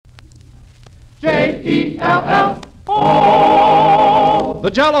J-E-L-L-O.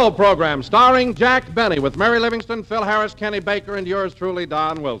 The Jell-O program, starring Jack Benny, with Mary Livingston, Phil Harris, Kenny Baker, and yours truly,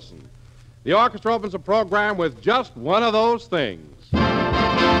 Don Wilson. The orchestra opens the program with just one of those things.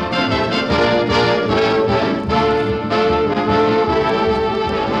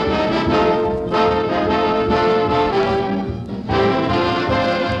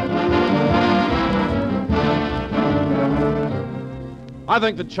 I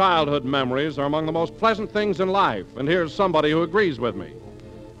think that childhood memories are among the most pleasant things in life, and here's somebody who agrees with me.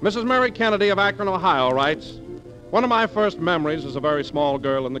 Mrs. Mary Kennedy of Akron, Ohio writes, "One of my first memories as a very small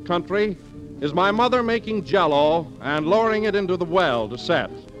girl in the country is my mother making Jell-O and lowering it into the well to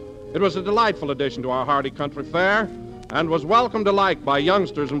set. It was a delightful addition to our hearty country fare and was welcomed alike by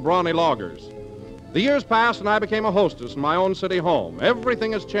youngsters and brawny loggers. The years passed and I became a hostess in my own city home.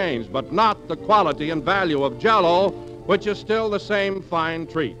 Everything has changed, but not the quality and value of Jell-O, which is still the same fine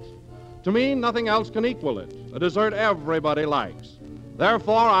treat. To me, nothing else can equal it, a dessert everybody likes.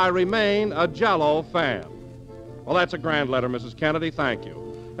 Therefore, I remain a Jell-O fan." Well, that's a grand letter, Mrs. Kennedy. Thank you.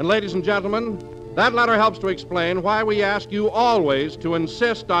 And ladies and gentlemen, that letter helps to explain why we ask you always to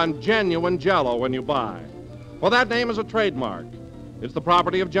insist on genuine Jell-O when you buy. Well, that name is a trademark. It's the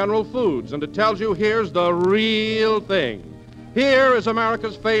property of General Foods, and it tells you here's the real thing. Here is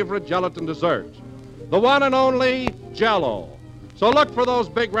America's favorite gelatin dessert, the one and only Jell-O. So look for those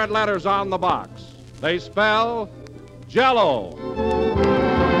big red letters on the box. They spell Jell-O.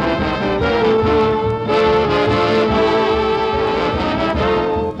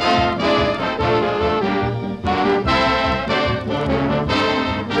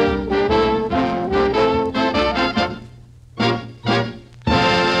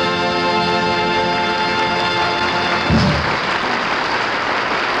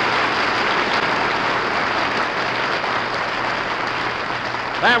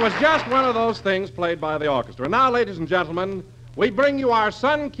 That was just one of those things played by the orchestra. Now, ladies and gentlemen, we bring you our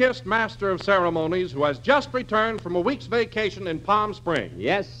sun-kissed master of ceremonies who has just returned from a week's vacation in Palm Springs.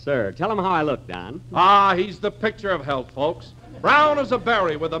 Yes, sir. Tell him how I look, Don. Ah, he's the picture of health, folks. Brown as a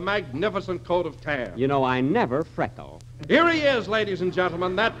berry with a magnificent coat of tan. You know, I never freckle. Here he is, ladies and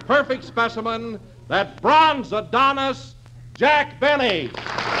gentlemen, that perfect specimen, that bronze Adonis, Jack Benny. Thank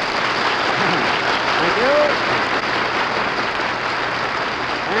you.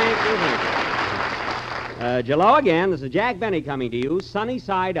 Thank you. Jell-O again. This is Jack Benny coming to you, sunny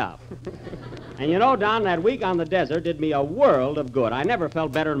side up. And you know, Don, that week on the desert did me a world of good. I never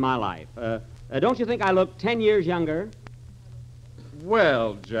felt better in my life. Don't you think I look 10 years younger?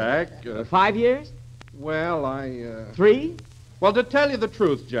 Well, Jack... 5 years? Well, 3? Well, to tell you the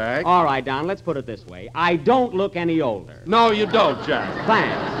truth, Jack... All right, Don, let's put it this way. I don't look any older. No, you don't, Jack.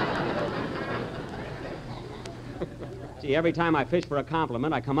 Thanks. See, every time I fish for a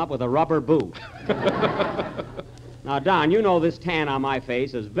compliment, I come up with a rubber boot. Now, Don, you know this tan on my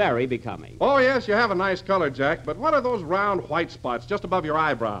face is very becoming. Oh, yes, you have a nice color, Jack, but what are those round white spots just above your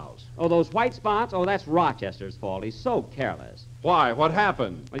eyebrows? Oh, those white spots? Oh, that's Rochester's fault. He's so careless. Why? What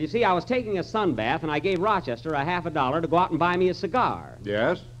happened? Well, you see, I was taking a sun bath, and I gave Rochester a $50 to go out and buy me a cigar.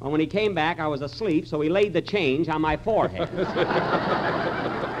 Yes? Well, when he came back, I was asleep, so he laid the change on my forehead.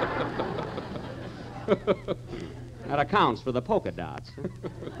 That accounts for the polka dots.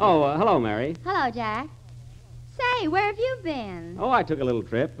 Oh, hello, Mary. Hello, Jack. Say, where have you been? Oh, I took a little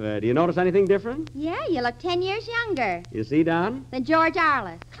trip. Do you notice anything different? Yeah, you look 10 years younger You see, Don? than George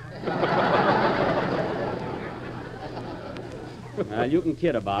Arliss. You can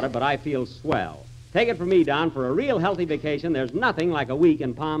kid about it, but I feel swell. Take it from me, Don, for a real healthy vacation, there's nothing like a week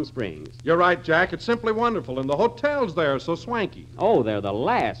in Palm Springs. You're right, Jack. It's simply wonderful, and the hotels there are so swanky. Oh, they're the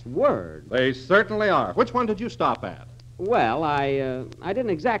last word. They certainly are. Which one did you stop at? Well, I didn't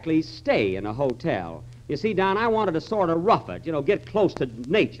exactly stay in a hotel. You see, Don, I wanted to sort of rough it, get close to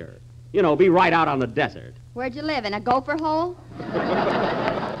nature. Be right out on the desert. Where'd you live, in a gopher hole?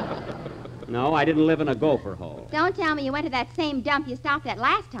 No, I didn't live in a gopher hole. Don't tell me you went to that same dump you stopped at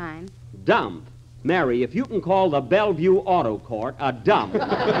last time. Dump? Mary, if you can call the Bellevue Auto Court a dump,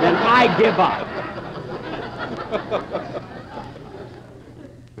 then I give up.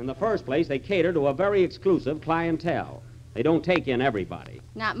 In the first place, they cater to a very exclusive clientele. They don't take in everybody.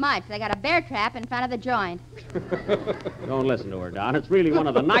 Not much. They got a bear trap in front of the joint. Don't listen to her, Don. It's really one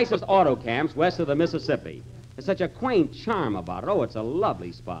of the nicest auto camps west of the Mississippi. There's such a quaint charm about it. Oh, it's a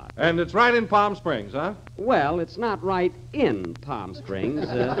lovely spot. And it's right in Palm Springs, huh? Well, it's not right in Palm Springs,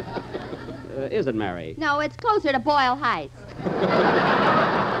 is it, Mary? No, it's closer to Boyle Heights.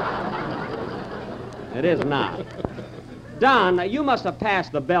 It is not. Don, you must have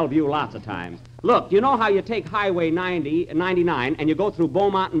passed the Bellevue lots of times. Look, you know how you take Highway 99 and you go through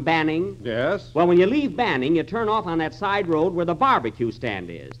Beaumont and Banning? Yes? Well, when you leave Banning, you turn off on that side road where the barbecue stand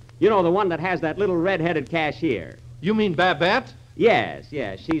is. You know, the one that has that little red-headed cashier. You mean Babette? Yes,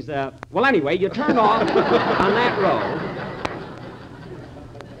 she's, well, anyway, you turn off on that road.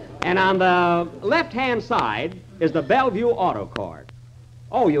 And on the left-hand side is the Bellevue Auto Court.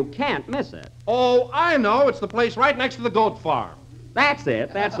 Oh, you can't miss it. Oh, I know. It's the place right next to the goat farm. That's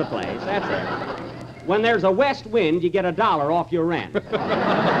it. That's the place. That's it. When there's a west wind, you get $1 off your rent.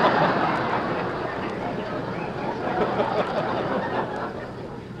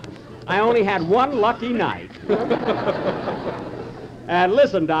 I only had one lucky night. And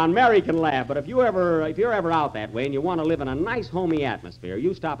listen, Don, Mary can laugh, but if you're ever out that way and you want to live in a nice, homey atmosphere,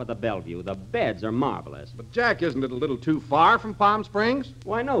 you stop at the Bellevue. The beds are marvelous. But, Jack, isn't it a little too far from Palm Springs?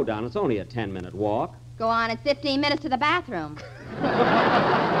 Why, no, Don. It's only a 10-minute walk. Go on, it's 15 minutes to the bathroom.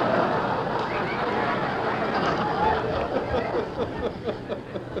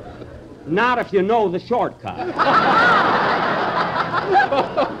 Not if you know the shortcut.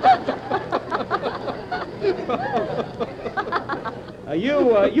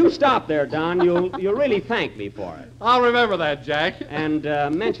 You stop there, Don. You'll really thank me for it. I'll remember that, Jack. And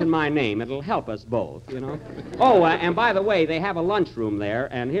mention my name. It'll help us both, you know. Oh, and by the way, they have a lunchroom there,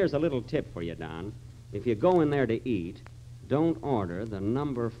 and here's a little tip for you, Don. If you go in there to eat, don't order the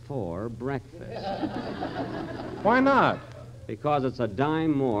number 4 breakfast. Why not? Because it's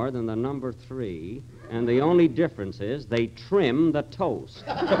 $0.10 more than the number 3, and the only difference is they trim the toast.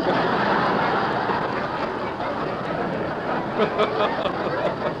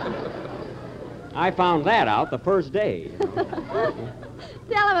 I found that out the first day. You know?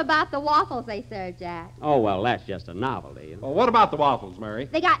 Tell him about the waffles they serve, Jack. Oh, well, that's just a novelty. You know? Well, what about the waffles, Mary?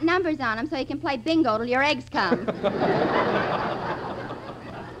 They got numbers on them so you can play bingo till your eggs come.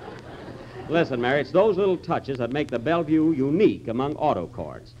 Listen, Mary, it's those little touches that make the Bellevue unique among auto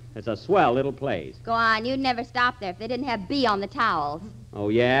courts. It's a swell little place. Go on, you'd never stop there if they didn't have B on the towels. Oh,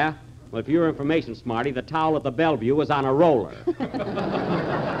 yeah? Well, for your information, Smarty, the towel at the Bellevue was on a roller.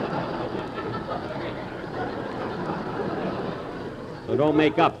 So don't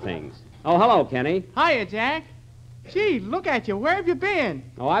make up things. Oh, hello, Kenny. Hiya, Jack. Gee, look at you. Where have you been?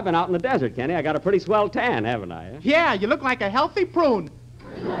 Oh, I've been out in the desert, Kenny. I got a pretty swell tan, haven't I? Yeah, you look like a healthy prune.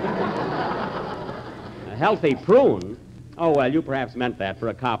 A healthy prune? Oh, well, you perhaps meant that for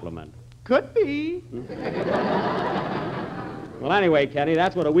a compliment. Could be. Well, anyway, Kenny,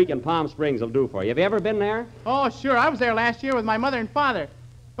 that's what a week in Palm Springs will do for you. Have you ever been there? Oh, sure. I was there last year with my mother and father.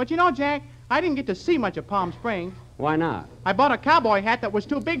 But you know, Jack, I didn't get to see much of Palm Springs. Why not? I bought a cowboy hat that was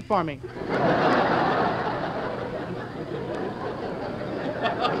too big for me.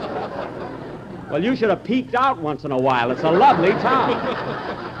 Well, you should have peeked out once in a while. It's a lovely town.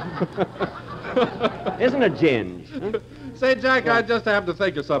 Isn't it, Ginge? Huh? Say, Jack, I just have to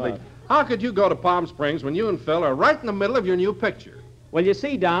think of something. How could you go to Palm Springs when you and Phil are right in the middle of your new picture? Well, you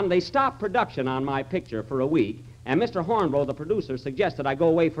see, Don, they stopped production on my picture for a week, and Mr. Hornblow, the producer, suggested I go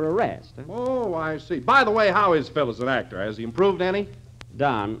away for a rest. Oh, I see. By the way, how is Phil as an actor? Has he improved any?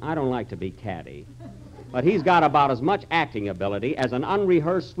 Don, I don't like to be catty, but he's got about as much acting ability as an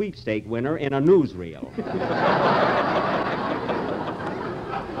unrehearsed sweepstake winner in a newsreel.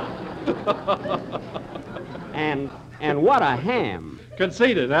 And what a ham.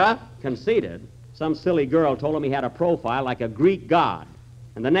 Conceited, huh? Conceited. Some silly girl told him he had a profile like a Greek god.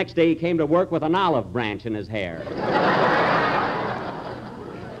 And the next day he came to work with an olive branch in his hair.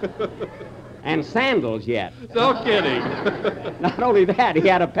 And sandals yet. No kidding. Not only that, he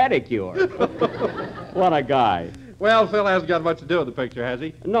had a pedicure. What a guy. Well, Phil hasn't got much to do with the picture, has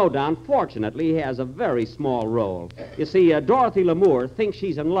he? No, Don. Fortunately, he has a very small role. You see, Dorothy Lamour thinks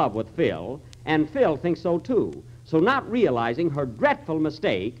she's in love with Phil, and Phil thinks so, too. So not realizing her dreadful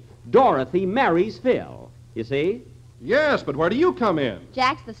mistake, Dorothy marries Phil. You see? Yes, but where do you come in?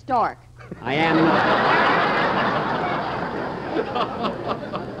 Jack's the stork. I am...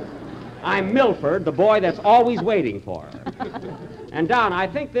 I'm Milford, the boy that's always waiting for her. And, Don, I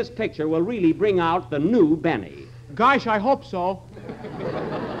think this picture will really bring out the new Benny. Gosh, I hope so.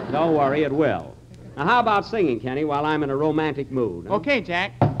 Don't worry, it will. Now, how about singing, Kenny, while I'm in a romantic mood? Huh? Okay,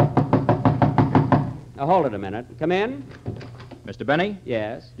 Jack. Now, hold it a minute. Come in. Mr. Benny,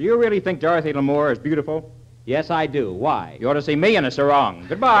 Yes. do you really think Dorothy Lamour is beautiful? Yes, I do. Why? You ought to see me in a sarong.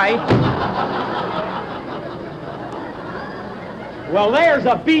 Goodbye. Well, there's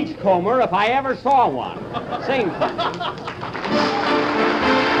a beachcomber if I ever saw one. Sing for me.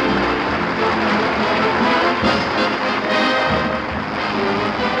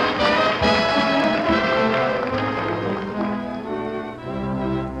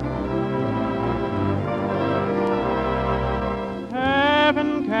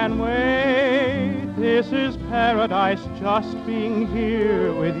 can wait. This is paradise, just being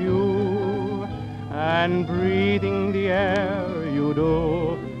here with you and breathing the air you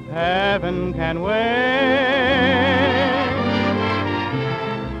do. Heaven can wait.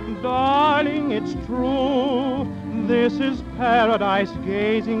 Darling, it's true. This is paradise,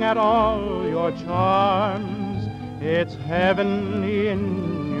 gazing at all your charms. It's heaven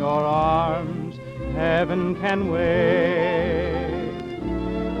in your arms. Heaven can wait.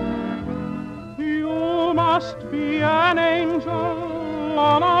 You must be an angel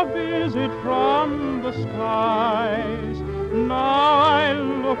on a visit from the skies. Now I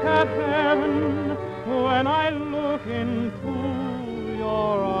look at heaven when I look into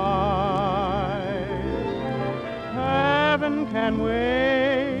your eyes. Heaven can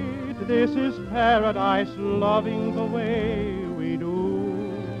wait. This is paradise, loving the way we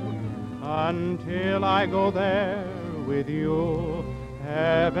do. Until I go there with you,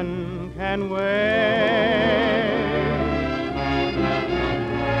 heaven can wait.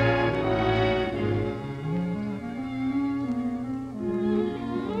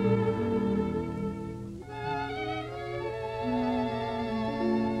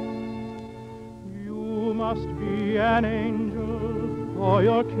 You must be an angel, for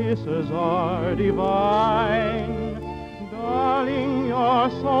your kisses are divine. Darling, you're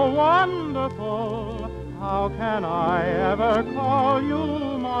so wonderful, how can I ever call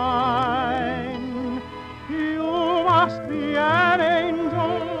you mine? You must be an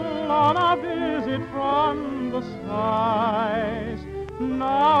angel on a visit from the skies.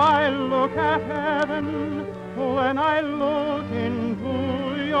 Now I look at heaven when I look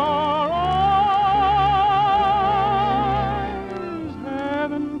into your eyes.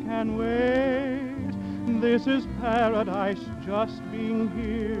 Heaven can wait. This is paradise, just being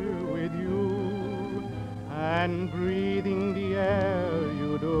here with you and breathing the air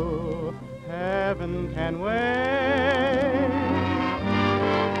you do. Heaven can wait.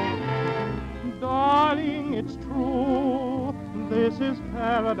 Darling, it's true. This is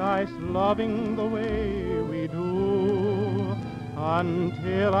paradise, loving the way we do.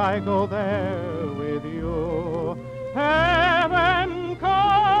 Until I go there with you, heaven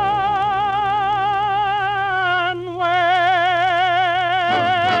can wait.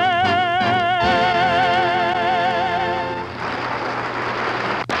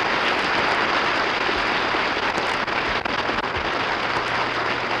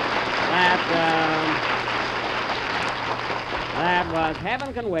 That was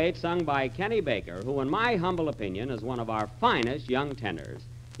Heaven Can Wait, sung by Kenny Baker, who, in my humble opinion, is one of our finest young tenors.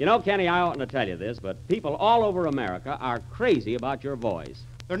 You know, Kenny, I oughtn't to tell you this, but people all over America are crazy about your voice.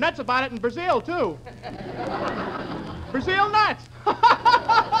 They're nuts about it in Brazil, too. Brazil nuts.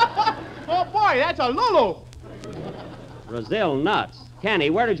 Oh, boy, that's a Lulu. Brazil nuts. Kenny,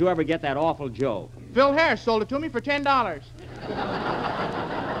 where did you ever get that awful joke? Phil Harris sold it to me for $10.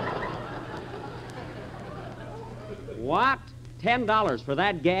 What? $10 for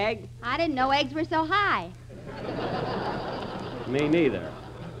that gag? I didn't know eggs were so high. Me neither.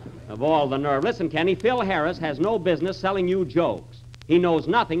 Of all the nerve. Listen, Kenny, Phil Harris has no business selling you jokes. He knows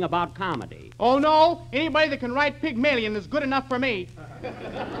nothing about comedy. Oh, no? Anybody that can write Pygmalion is good enough for me.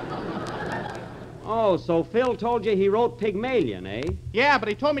 Oh, so Phil told you he wrote Pygmalion, eh? Yeah, but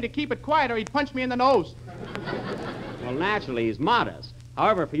he told me to keep it quiet or he'd punch me in the nose. Well, naturally, he's modest.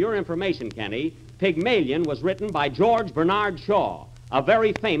 However, for your information, Kenny, Pygmalion was written by George Bernard Shaw, a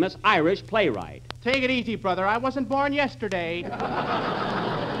very famous Irish playwright. Take it easy, brother. I wasn't born yesterday.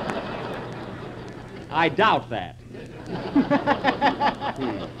 I doubt that.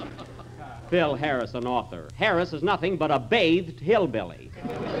 Phil Harris, an author. Harris is nothing but a bathed hillbilly.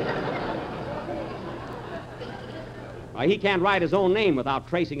 He can't write his own name without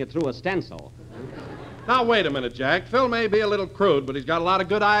tracing it through a stencil. Now, wait a minute, Jack. Phil may be a little crude, but he's got a lot of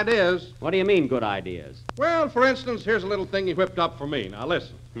good ideas. What do you mean, good ideas? Well, for instance, here's a little thing he whipped up for me. Now,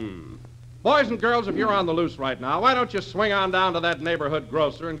 listen. Boys and girls, if you're on the loose right now, why don't you swing on down to that neighborhood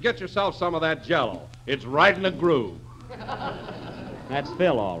grocer and get yourself some of that Jell-O? It's right in a groove. That's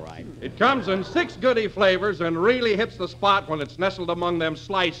Phil, all right. It comes in 6 goody flavors and really hits the spot when it's nestled among them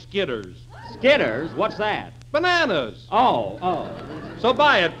sliced skitters. Skitters? What's that? Bananas. Oh. So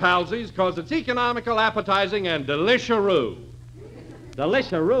buy it, palsies, because it's economical, appetizing, and delicious-roo.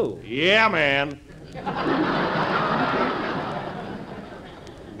 Delicious-roo? Yeah, man.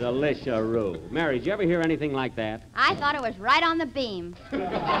 Delicious-roo. Mary, did you ever hear anything like that? I thought it was right on the beam.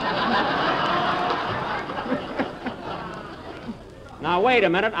 Now, wait a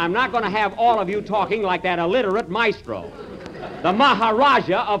minute. I'm not going to have all of you talking like that illiterate maestro, the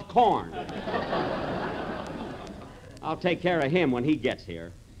Maharaja of corn. I'll take care of him when he gets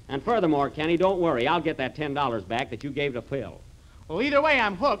here. And furthermore, Kenny, don't worry. I'll get that $10 back that you gave to Phil. Well, either way,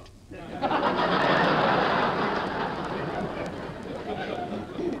 I'm hooked.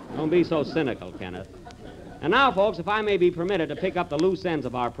 Don't be so cynical, Kenneth. And now, folks, if I may be permitted to pick up the loose ends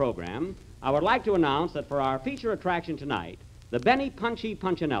of our program, I would like to announce that for our feature attraction tonight, the Benny Punchy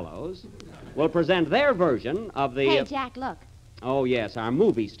Punchinellos will present their version of the... Hey, Jack, look. Oh, yes, our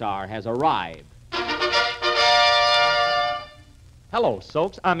movie star has arrived. Hello,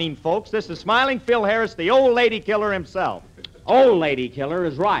 folks. This is Smiling Phil Harris, the old lady killer himself. Old lady killer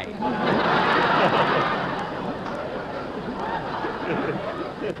is right.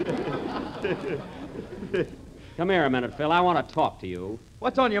 Come here a minute, Phil. I want to talk to you.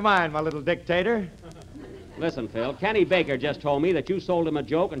 What's on your mind, my little dictator? Listen, Phil, Kenny Baker just told me that you sold him a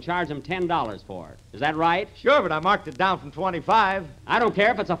joke and charged him $10 for it. Is that right? Sure, but I marked it down from 25. I don't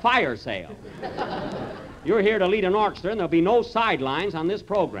care if it's a fire sale. You're here to lead an orchestra, and there'll be no sidelines on this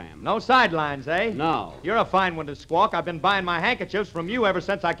program. No sidelines, eh? No. You're a fine one to squawk. I've been buying my handkerchiefs from you ever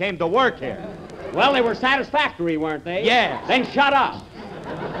since I came to work here. Well, they were satisfactory, weren't they? Yes. Then shut up.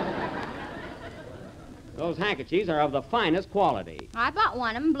 Those handkerchiefs are of the finest quality. I bought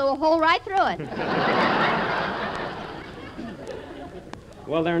one of them, blew a hole right through it.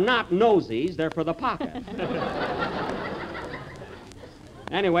 Well, they're not nosies, they're for the pocket.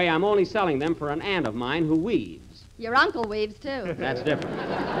 Anyway, I'm only selling them for an aunt of mine who weaves. Your uncle weaves, too. That's different.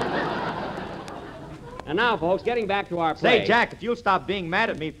 And now, folks, getting back to our play. Say, Jack, if you'll stop being mad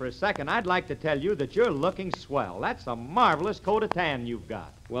at me for a second, I'd like to tell you that you're looking swell. That's a marvelous coat of tan you've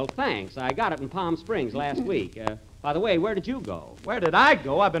got. Well, thanks. I got it in Palm Springs last week. By the way, where did you go? Where did I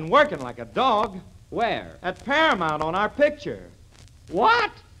go? I've been working like a dog. Where? At Paramount on our picture.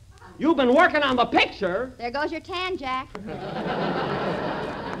 What? You've been working on the picture? There goes your tan, Jack.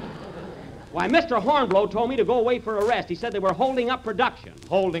 Why, Mr. Hornblow told me to go away for a rest. He said they were holding up production.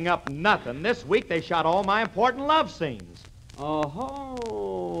 Holding up nothing. This week they shot all my important love scenes.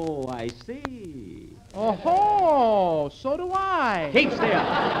 Oh, I see. Oh, so do I. Keep still.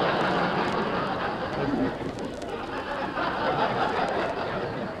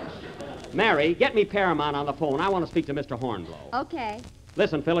 Mary, get me Paramount on the phone. I want to speak to Mr. Hornblow. Okay.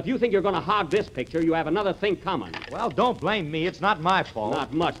 Listen, Phil, if you think you're going to hog this picture, you have another thing coming. Well, don't blame me. It's not my fault.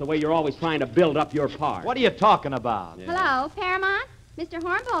 Not much, the way you're always trying to build up your part. What are you talking about? Hello, Paramount? Mr.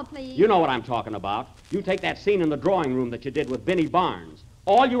 Hornblow, please. You know what I'm talking about. You take that scene in the drawing room that you did with Benny Barnes.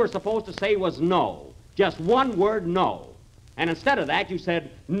 All you were supposed to say was no. Just one word, no. And instead of that, you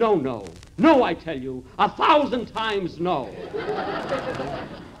said, no, no. No, I tell you, 1,000 times no.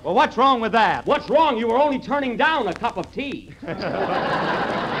 Well, what's wrong with that? What's wrong? You were only turning down a cup of tea.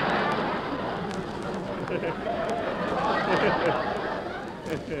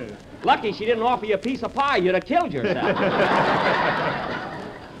 Lucky she didn't offer you a piece of pie. You'd have killed yourself.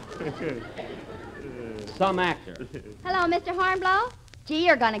 Some actor. Hello, Mr. Hornblow? Gee,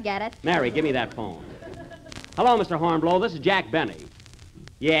 you're gonna get it. Mary, give me that phone. Hello, Mr. Hornblow. This is Jack Benny.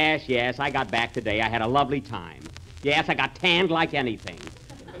 Yes, I got back today. I had a lovely time. Yes, I got tanned like anything.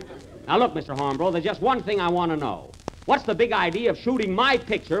 Now, look, Mr. Hornblow, there's just one thing I want to know. What's the big idea of shooting my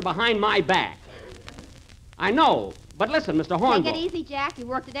picture behind my back? I know, but listen, Mr. Hornblow. Take it easy, Jack. You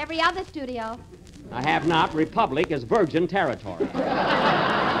worked at every other studio. I have not. Republic is virgin territory.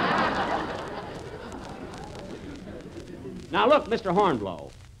 Now, look, Mr. Hornblow.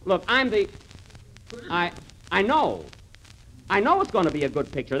 Look, I know. I know it's going to be a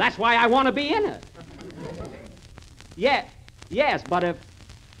good picture. That's why I want to be in it. Yes, but if,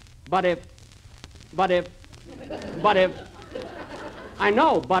 I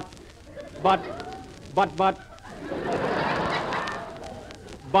know, but,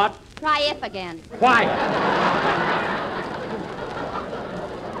 Try if again. quiet.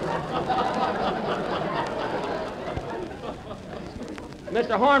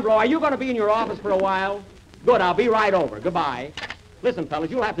 Mr. Hornblow, are you going to be in your office for a while? Good, I'll be right over. Goodbye. Listen, fellas,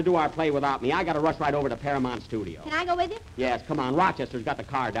 you'll have to do our play without me. I got to rush right over to Paramount Studio. Can I go with you? Yes, come on. Rochester's got the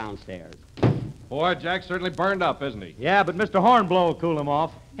car downstairs. Boy, Jack's certainly burned up, isn't he? Yeah, but Mr. Hornblow will cool him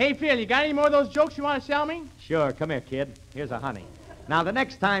off. Hey, Phil, you got any more of those jokes you want to sell me? Sure, come here, kid. Here's a honey. Now, the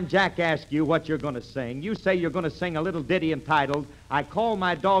next time Jack asks you what you're going to sing, you say you're going to sing a little ditty entitled, I Call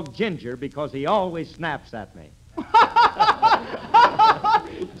My Dog Ginger Because He Always Snaps at Me.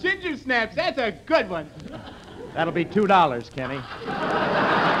 Ginger snaps, that's a good one. That'll be $2, Kenny.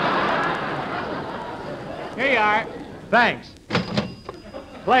 Here you are. Thanks.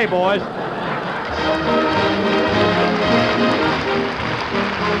 Play, boys.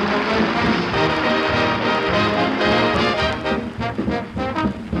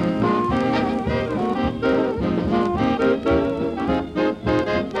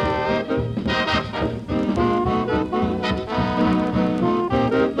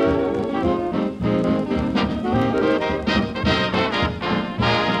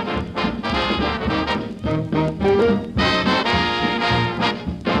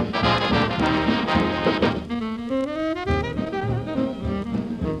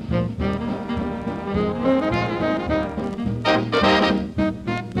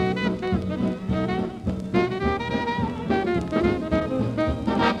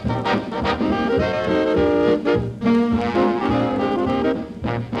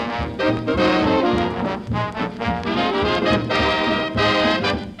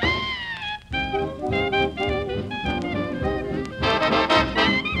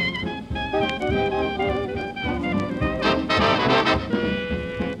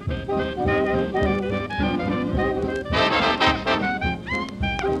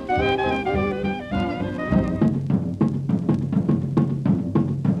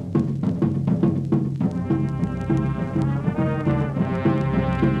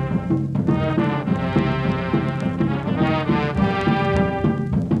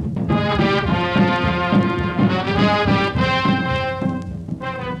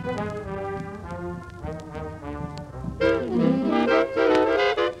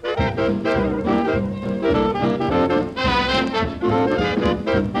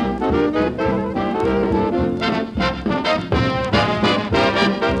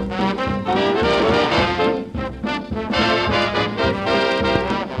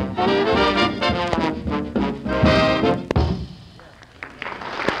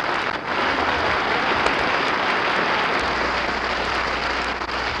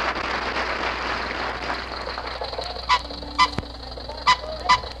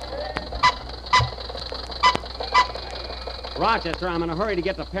 Rochester, I'm in a hurry to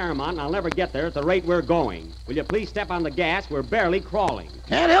get to Paramount, and I'll never get there at the rate we're going. Will you please step on the gas? We're barely crawling.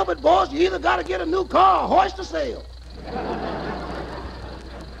 Can't help it, boss. You either got to get a new car or hoist the sail.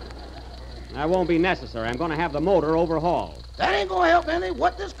 That won't be necessary. I'm going to have the motor overhauled. That ain't going to help any.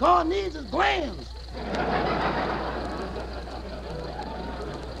 What this car needs is glands.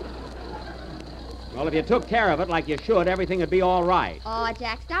 Well, if you took care of it like you should, everything would be all right. Oh,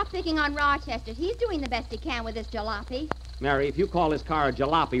 Jack, stop picking on Rochester. He's doing the best he can with this jalopy. Mary, if you call this car a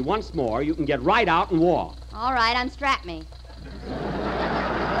jalopy once more, you can get right out and walk. All right, unstrap me.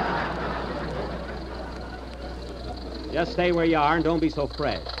 Just stay where you are and don't be so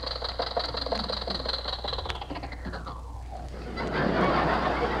fresh.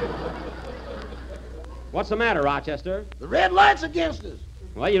 What's the matter, Rochester? The red light's against us.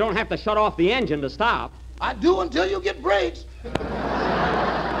 Well, you don't have to shut off the engine to stop. I do until you get brakes.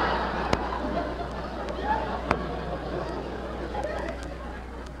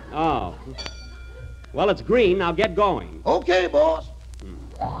 Oh. Well, it's green. Now get going. Okay, boss.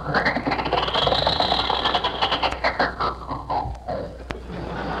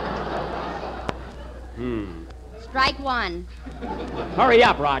 Strike one. Hurry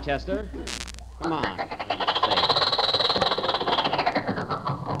up, Rochester. Come on.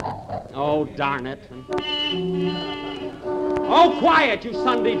 Oh, darn it. Oh, quiet, you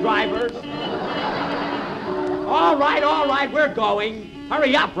Sunday drivers. All right, we're going.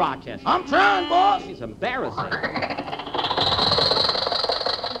 Hurry up, Rochester. I'm trying, boss. It's embarrassing.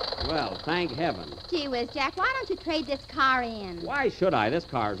 Well, thank heaven. Gee whiz, Jack, why don't you trade this car in? Why should I? This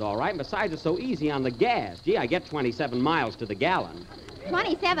car's all right. Besides, it's so easy on the gas. Gee, I get 27 miles to the gallon.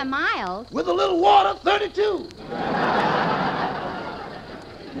 27 miles? With a little water, 32.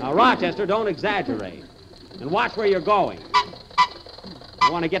 Now, Rochester, don't exaggerate. And watch where you're going. I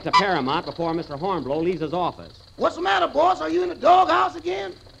want to get to Paramount before Mr. Hornblow leaves his office. What's the matter, boss? Are you in the doghouse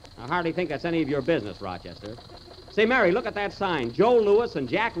again? I hardly think that's any of your business, Rochester. Say, Mary, look at that sign. Joe Louis and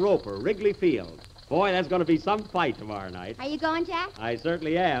Jack Roper, Wrigley Field. Boy, that's going to be some fight tomorrow night. Are you going, Jack? I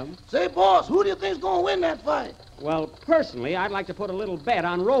certainly am. Say, boss, who do you think's going to win that fight? Well, personally, I'd like to put a little bet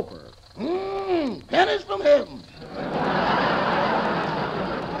on Roper. Pennies from heaven.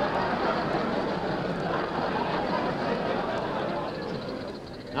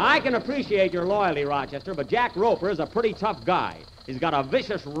 Now, I can appreciate your loyalty, Rochester, but Jack Roper is a pretty tough guy. He's got a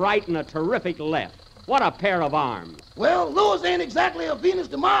vicious right and a terrific left. What a pair of arms. Well, Lewis ain't exactly a Venus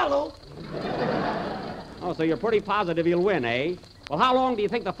de Milo. Oh, so you're pretty positive he'll win, eh? Well, how long do you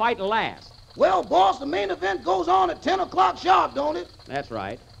think the fight will last? Well, boss, the main event goes on at 10 o'clock sharp, don't it? That's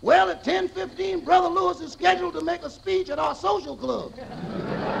right. Well, at 10:15, Brother Lewis is scheduled to make a speech at our social club.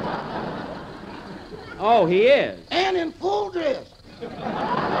 Oh, he is? And in full dress.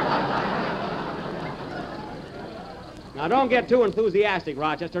 Now, don't get too enthusiastic,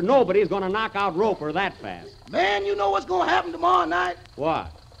 Rochester. Nobody's going to knock out Roper that fast. Man, you know what's going to happen tomorrow night?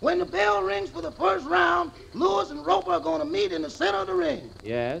 What? When the bell rings for the first round, Lewis and Roper are going to meet in the center of the ring.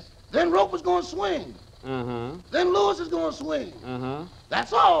 Yes? Then Roper's going to swing. Uh-huh. Then Lewis is going to swing. Uh-huh.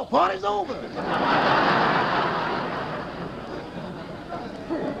 That's all. Party's over.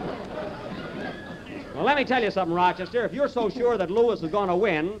 Well, let me tell you something, Rochester. If you're so sure that Lewis is going to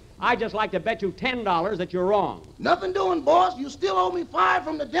win, I'd just like to bet you $10 that you're wrong. Nothing doing, boss. You still owe me $5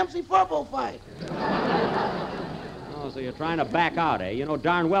 from the Dempsey-Furbo fight. Oh, so you're trying to back out, eh? You know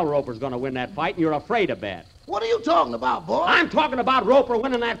darn well Roper's going to win that fight, and you're afraid to bet. What are you talking about, boss? I'm talking about Roper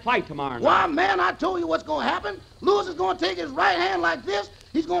winning that fight tomorrow night. Why, man, I told you what's going to happen. Lewis is going to take his right hand like this.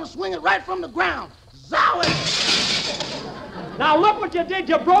 He's going to swing it right from the ground. Zowie! Now, look what you did.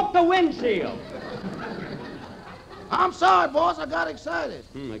 You broke the windshield. I'm sorry, boss. I got excited.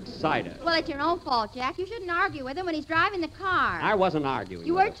 Excited. Well, it's your own fault, Jack. You shouldn't argue with him when he's driving the car. I wasn't arguing.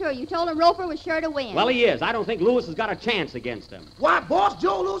 You were too. You told him Roper was sure to win. Well, he is. I don't think Lewis has got a chance against him. Why, boss,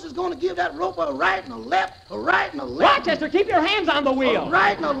 Joe Lewis is going to give that Roper a right and a left, a right and a left. Rochester, keep your hands on the wheel. A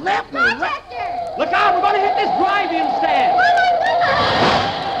right and a left and a right. Rochester! Look out, we're going to hit this drive instead.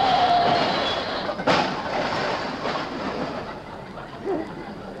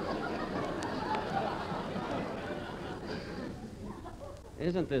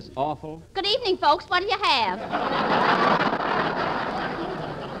 Isn't this awful? Good evening, folks. What do you have?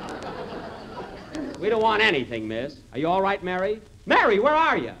 We don't want anything, miss. Are you all right, Mary? Mary, where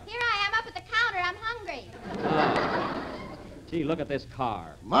are you? Here I am up at the counter. I'm hungry. Gee, look at this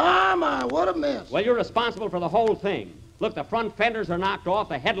car. My, what a mess. Well, you're responsible for the whole thing. Look, the front fenders are knocked off,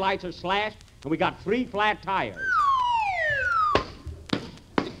 the headlights are slashed, and we got 3 flat tires.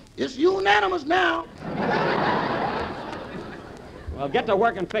 It's unanimous now. Well, get to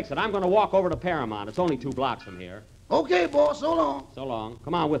work and fix it. I'm going to walk over to Paramount. It's only 2 blocks from here. Okay, boy, so long. So long.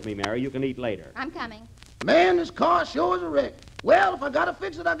 Come on with me, Mary. You can eat later. I'm coming. Man, this car sure is a wreck. Well, if I gotta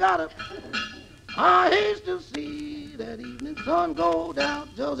fix it, I gotta. I hate to see that evening sun go down,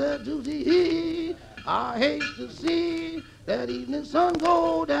 just that juicy. I hate to see that evening sun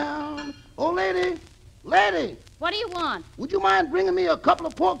go down. Oh, lady, What do you want? would you mind bringing me a couple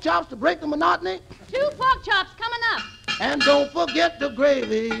of pork chops to break the monotony? 2 pork chops coming up. And don't forget the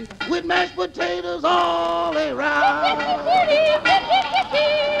gravy with mashed potatoes all around.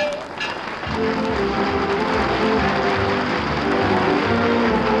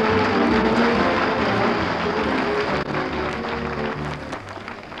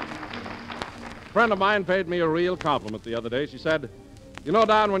 A friend of mine paid me a real compliment the other day. She said, "You know,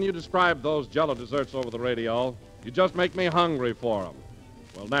 Don, when you describe those Jell-O desserts over the radio, you just make me hungry for them."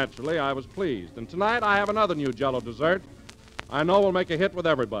 Well, naturally, I was pleased. And tonight I have another new Jell-O dessert I know will make a hit with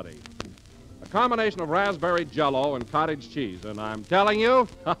everybody. A combination of raspberry Jell-O and cottage cheese. And I'm telling you,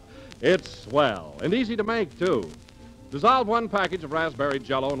 it's swell. And easy to make, too. Dissolve 1 package of raspberry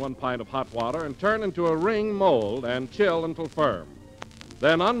Jell-O in 1 pint of hot water and turn into a ring mold and chill until firm.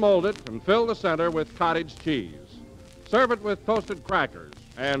 Then unmold it and fill the center with cottage cheese. Serve it with toasted crackers.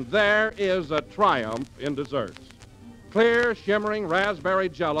 And there is a triumph in desserts. Clear, shimmering raspberry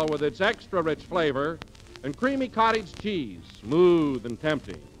Jell-O with its extra rich flavor and creamy cottage cheese, smooth and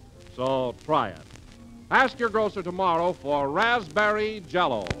tempting. So try it. Ask your grocer tomorrow for raspberry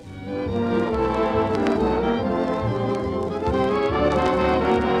Jell-O.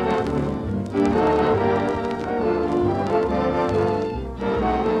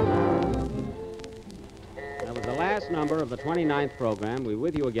 Number of the 29th program. We're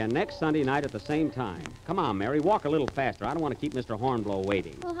with you again next Sunday night at the same time. Come on, Mary, walk a little faster. I don't want to keep Mr. Hornblow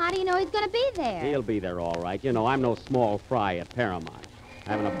waiting. Well, how do you know he's going to be there? He'll be there all right. You know, I'm no small fry at Paramount.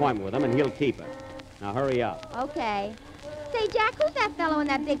 I have an appointment with him, and he'll keep it. Now, hurry up. Okay. Say, Jack, who's that fellow in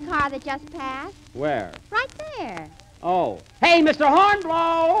that big car that just passed? Where? Right there. Oh. Hey, Mr.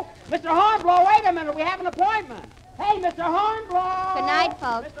 Hornblow! Mr. Hornblow, wait a minute. We have an appointment. Hey, Mr. Hornblow! Good night,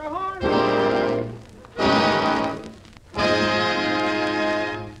 folks. Mr. Hornblow!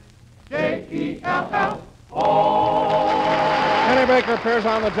 J-E-L-L-O. Kenny Baker appears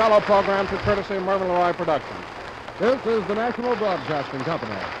on the Jell-O program to courtesy of Mervyn LeRoy Productions. This is the National Broadcasting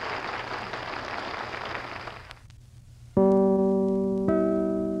Company.